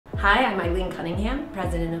Hi, I'm Eileen Cunningham,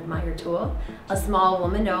 president of Meyer Tool, a small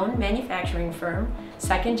woman-owned manufacturing firm,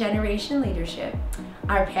 second generation leadership.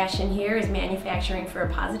 Our passion here is manufacturing for a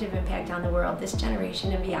positive impact on the world this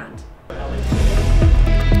generation and beyond.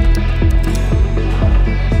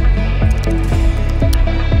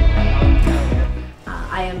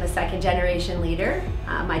 I am a second generation leader.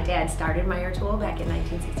 My dad started Meyer Tool back in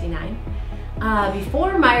 1969.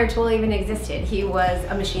 Before Meyer Tool even existed, he was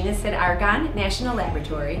a machinist at Argonne National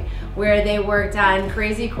Laboratory, where they worked on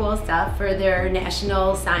crazy cool stuff for their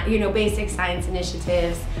national, basic science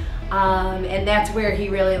initiatives. And that's where he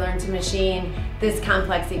really learned to machine this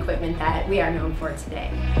complex equipment that we are known for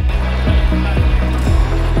today.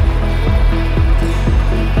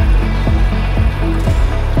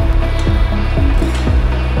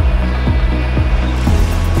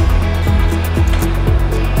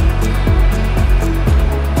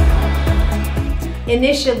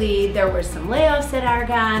 Initially, there were some layoffs at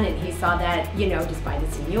Argonne, and he saw that, despite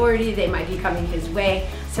his seniority, they might be coming his way.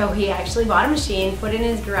 So he actually bought a machine, put it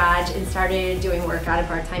in his garage, and started doing work on a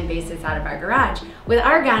part-time basis out of our garage, with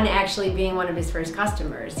Argonne actually being one of his first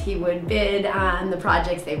customers. He would bid on the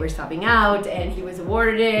projects they were subbing out, and he was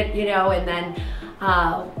awarded it, and then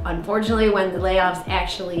unfortunately, when the layoffs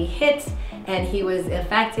actually hit and he was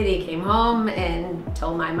affected, he came home and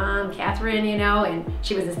told my mom, Catherine, and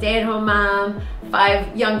she was a stay-at-home mom,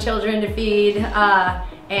 5 young children to feed,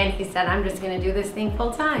 and he said, I'm just gonna do this thing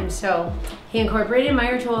full-time. So he incorporated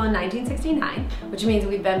Meyer Tool in 1969, which means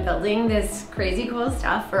we've been building this crazy cool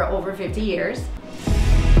stuff for over 50 years.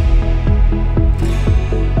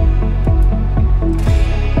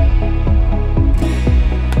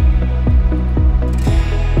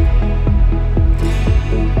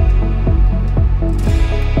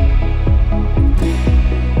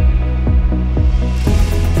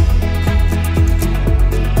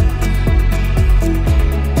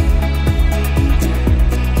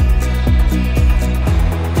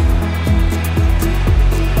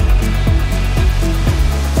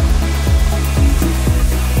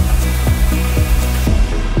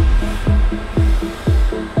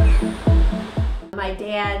 My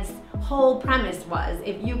dad's whole premise was,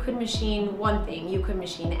 if you could machine one thing, you could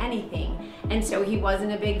machine anything. And so he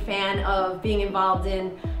wasn't a big fan of being involved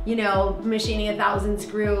in, machining 1,000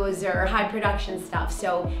 screws or high production stuff.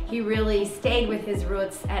 So he really stayed with his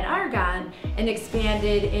roots at Argonne and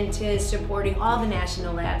expanded into supporting all the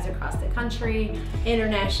national labs across the country,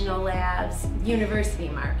 international labs, university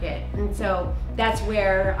market. And so that's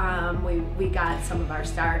where we got some of our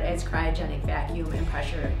start as cryogenic vacuum and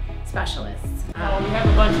pressure specialists. We have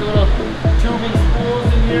a bunch of little tubing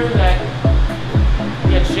spools in here that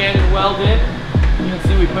we had Shannon weld in. You can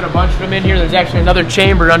see we put a bunch of them in here. There's actually another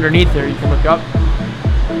chamber underneath there you can look up.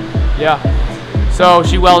 Yeah. So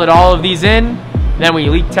she welded all of these in. Then we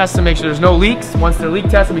leak test them, make sure there's no leaks. Once they're leak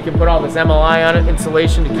tested, we can put all this MLI on it,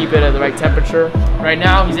 insulation, to keep it at the right temperature. Right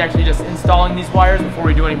now, he's actually just installing these wires before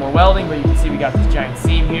we do any more welding, but you can see we got this giant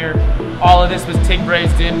seam here. All of this was TIG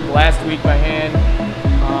brazed in last week by hand.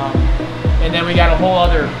 And then we got a whole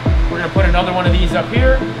other, we're gonna put another one of these up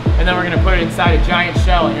here, and then we're gonna put it inside a giant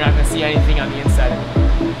shell, and you're not gonna see anything on the inside of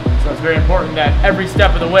it. So it's very important that every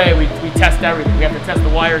step of the way we test everything. We have to test the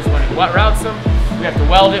wires when it routes them, we have to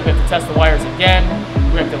weld it, we have to test the wires again,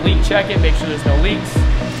 we have to leak check it, make sure there's no leaks.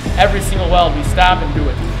 Every single weld we stop and do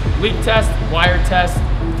it. Leak test, wire test,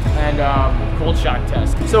 and cold shock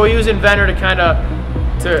test. So we use Inventor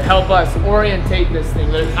to help us orientate this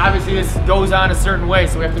thing. Obviously this goes on a certain way,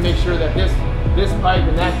 so we have to make sure that this pipe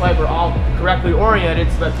and that pipe are all correctly oriented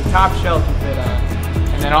so that the top shell can fit on.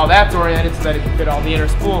 And then all that's oriented so that it can fit all the inner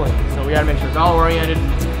spooling. So we gotta make sure it's all oriented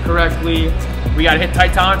correctly. We gotta hit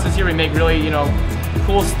tight tolerances here. We make really,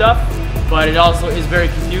 cool stuff, but it also is very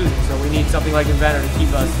confusing. So we need something like Inventor to keep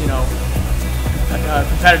us,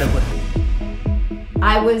 competitive with it.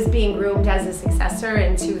 I was being groomed as a successor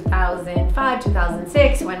in 2005,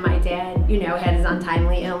 2006 when my dad, had his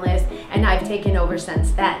untimely illness, and I've taken over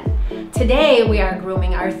since then. Today, we are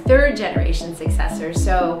grooming our 3rd generation successor.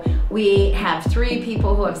 So we have 3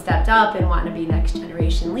 people who have stepped up and want to be next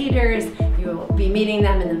generation leaders. You'll be meeting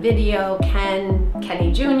them in the video.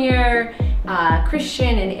 Kenny Jr.,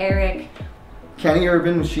 Christian, and Eric. Kenny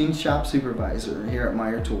Urban, machine shop supervisor here at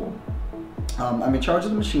Meyer Tool. I'm in charge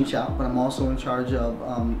of the machine shop, but I'm also in charge of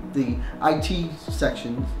the IT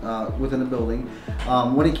section within the building.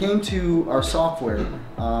 When it came to our software,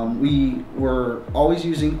 we were always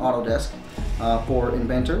using Autodesk for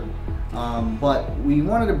Inventor. but we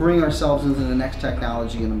wanted to bring ourselves into the next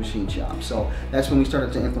technology in the machine shop. So that's when we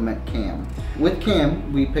started to implement CAM. With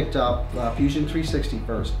CAM, we picked up Fusion 360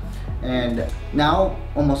 first. And now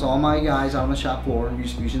almost all my guys out on the shop floor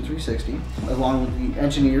use Fusion 360, along with the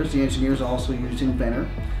engineers also use Inventor.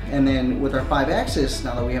 And then with our 5-axis,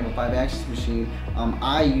 now that we have a 5-axis machine,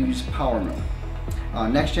 I use Powermill.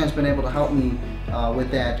 NexGen's been able to help me with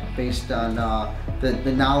that based on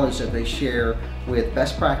the knowledge that they share with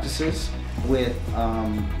best practices, with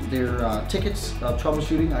their tickets of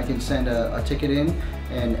troubleshooting. I can send a ticket in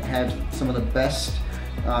and have some of the best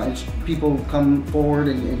people come forward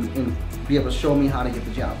and be able to show me how to get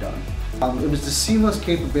the job done. It was the seamless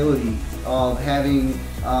capability of having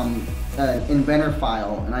an Inventor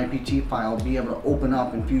file, an IPT file, be able to open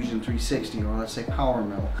up in Fusion 360 or let's say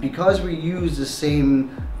Powermill. Because we use the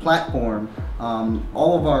same platform,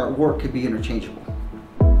 all of our work could be interchangeable.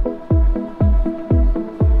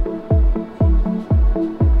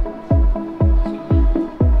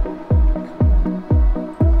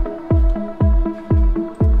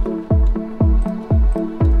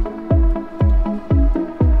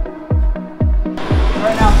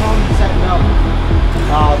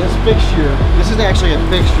 This fixture, this is actually a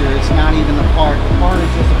fixture, it's not even a part. The part is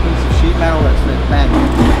just a piece of sheet metal that's the magnet.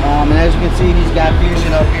 And as you can see, he's got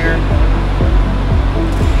Fusion up here.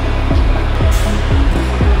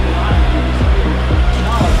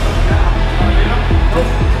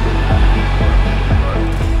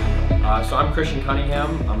 So I'm Christian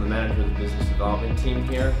Cunningham. I'm the manager of the business development team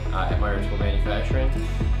here at Meyer Tool Manufacturing.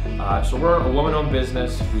 So we're a woman-owned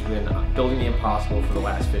business who's been building the impossible for the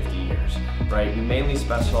last 50 years, right? We mainly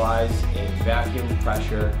specialize in vacuum,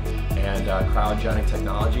 pressure, and cryogenic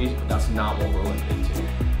technologies, but that's not what we're limited to,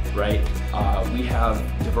 right? We have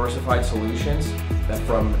diversified solutions that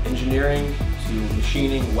from engineering to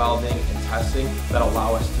machining, welding, and testing that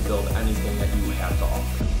allow us to build anything that you have to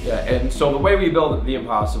offer. Yeah, and so the way we build the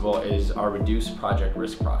impossible is our reduced project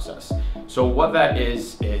risk process. So what that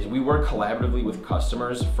is we work collaboratively with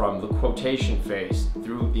customers from the quotation phase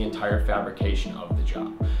through the entire fabrication of the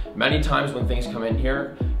job. Many times when things come in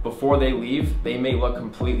here, before they leave, they may look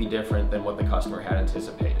completely different than what the customer had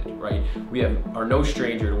anticipated, right? We are no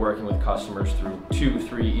stranger to working with customers through 2,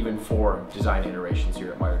 3, even 4 design iterations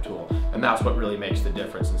here at Meyer Tool. And that's what really makes the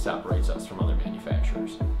difference and separates us from other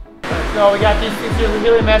manufacturers. So we got these things here, the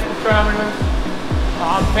helium mass spectrometers.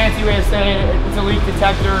 Fancy way of saying it, it's a leak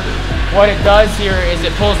detector. What it does here is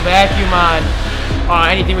it pulls vacuum on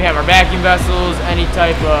anything we have, our vacuum vessels, any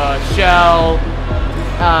type of shell,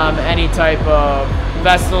 any type of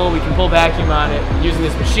vessel, we can pull vacuum on it using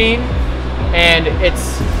this machine. And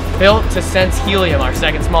it's built to sense helium, our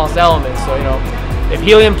second smallest element. So, you know, if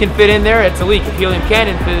helium can fit in there, it's a leak. If helium can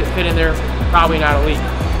fit in there, probably not a leak.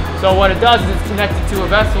 So what it does is it's connected to a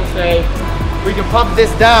vessel, say, we can pump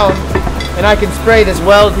this down and I can spray this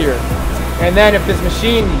weld here. And then if this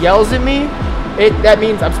machine yells at me, that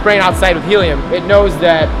means I'm spraying outside with helium. It knows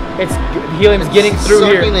that helium is getting through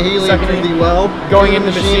here. Sucking the helium through the weld, going in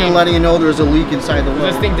the machine and letting you know there's a leak inside the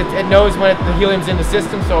weld. This thing, it knows when the helium's in the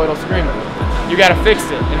system, so it'll scream it. You gotta fix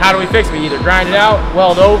it. And how do we fix it? We either grind it out,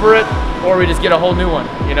 weld over it, or we just get a whole new one,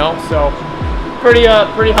 you know? So pretty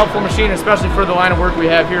helpful machine, especially for the line of work we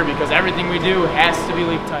have here, because everything we do has to be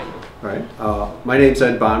leak tight. All right, my name's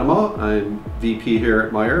Ed Bonema. I'm VP here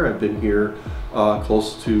at Meyer. I've been here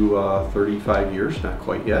close to 35 years, not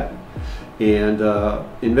quite yet. And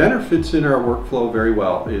Inventor fits in our workflow very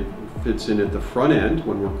well. It fits in at the front end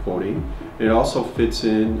when we're quoting. It also fits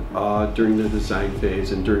in during the design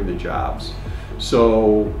phase and during the jobs.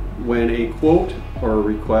 So when a quote or a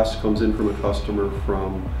request comes in from a customer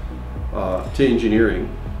to engineering,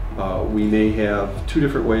 we may have 2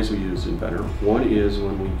 different ways we use Inventor. One is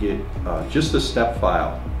when we get just a step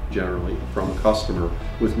file, generally, from a customer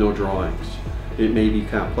with no drawings. It may be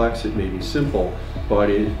complex, it may be simple, but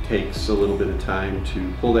it takes a little bit of time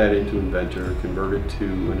to pull that into Inventor, convert it to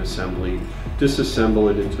an assembly, disassemble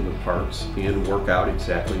it into the parts, and work out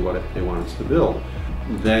exactly what they want us to build.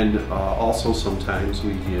 Then also sometimes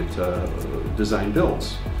we get design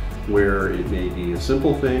builds, where it may be a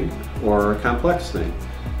simple thing or a complex thing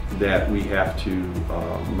that we have to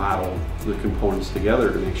model the components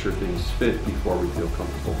together to make sure things fit before we feel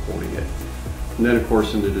comfortable quoting it. And then of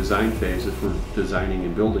course in the design phase, if we're designing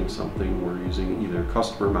and building something, we're using either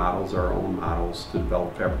customer models or our own models to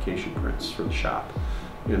develop fabrication prints for the shop.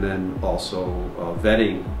 And then also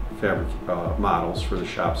vetting models for the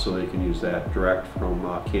shop so they can use that direct from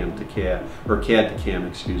CAM to CAD, or CAD to CAM,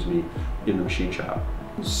 excuse me, in the machine shop.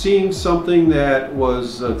 Seeing something that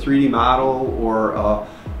was a 3D model or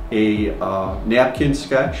a napkin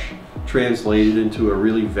sketch translated into a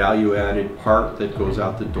really value-added part that goes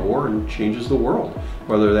out the door and changes the world.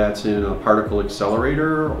 Whether that's in a particle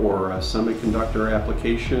accelerator or a semiconductor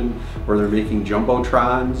application, or they're making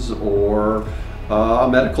jumbotrons or a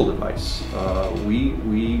medical device.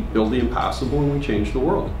 We build the impossible and we change the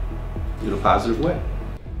world in a positive way.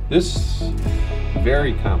 This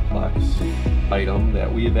very complex item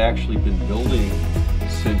that we have actually been building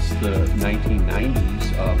since the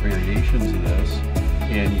 1990s, variations of this,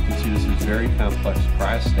 and you can see this is very complex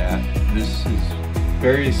cryostat. This has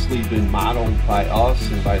variously been modeled by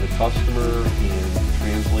us and by the customer and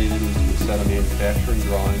translated into a set of manufacturing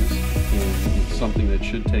drawings, and it's something that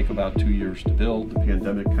should take about 2 years to build. The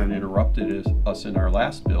pandemic kind of interrupted us in our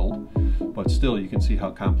last build, but still you can see how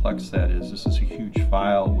complex that is. This is a huge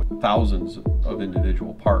file with thousands of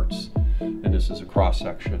individual parts, and this is a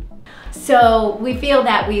cross-section. So we feel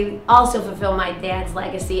that we also fulfill my dad's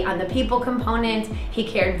legacy on the people component. He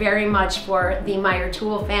cared very much for the Meyer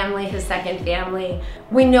Tool family, his second family.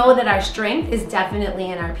 We know that our strength is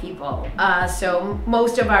definitely in our people. So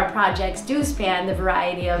most of our projects do span the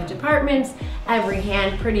variety of departments. Every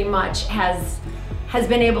hand pretty much has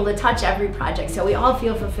been able to touch every project. So we all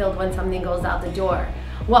feel fulfilled when something goes out the door.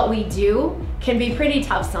 What we do can be pretty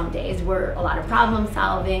tough some days. We're a lot of problem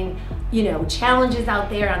solving, you know, challenges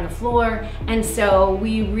out there on the floor, and so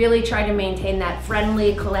we really try to maintain that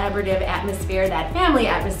friendly, collaborative atmosphere, that family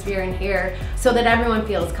atmosphere in here, so that everyone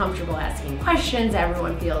feels comfortable asking questions,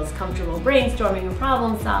 everyone feels comfortable brainstorming and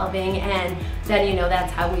problem solving, and then, you know,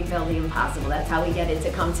 that's how we build the impossible. That's how we get it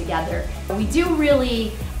to come together. We do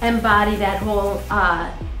really embody that whole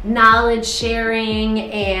knowledge sharing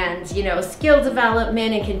and, you know, skill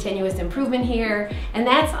development and continuous improvement here, and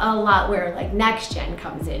that's a lot where like NexGen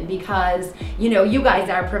comes in, because, you know, you guys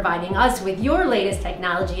are providing us with your latest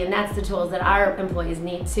technology, and that's the tools that our employees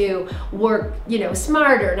need to work, you know,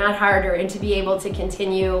 smarter, not harder, and to be able to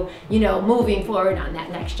continue, you know, moving forward on that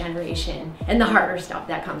next generation and the harder stuff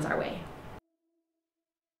that comes our way.